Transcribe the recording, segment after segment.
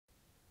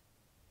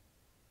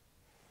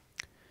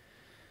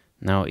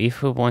Now,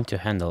 if we want to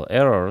handle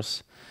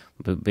errors,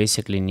 we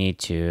basically need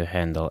to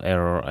handle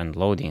error and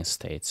loading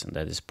states, and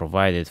that is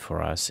provided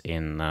for us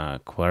in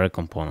query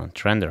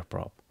component render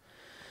prop.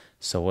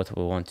 So what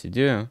we want to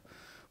do,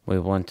 we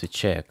want to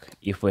check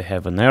if we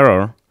have an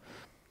error,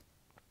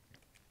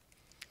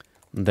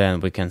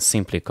 then we can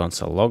simply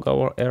console log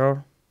our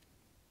error.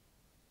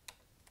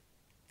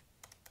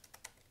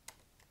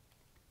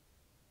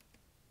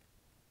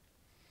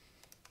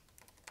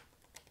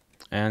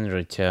 And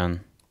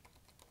return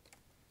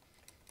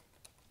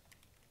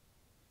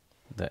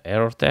the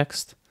error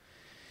text.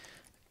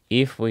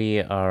 If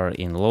we are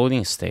in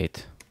loading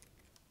state,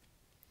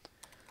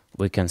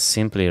 we can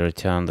simply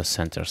return the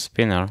center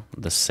spinner,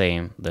 the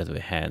same that we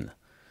had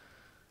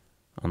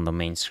on the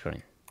main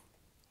screen.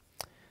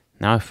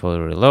 Now if we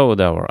reload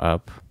our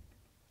app,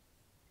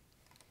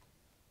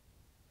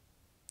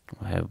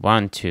 we have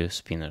 1, 2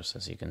 spinners,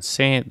 as you can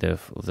see. The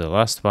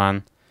last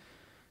one,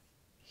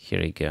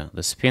 here we go.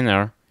 The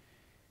spinner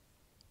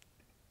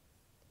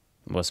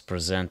was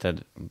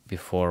presented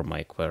before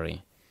my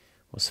query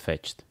was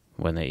fetched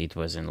when it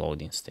was in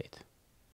loading state.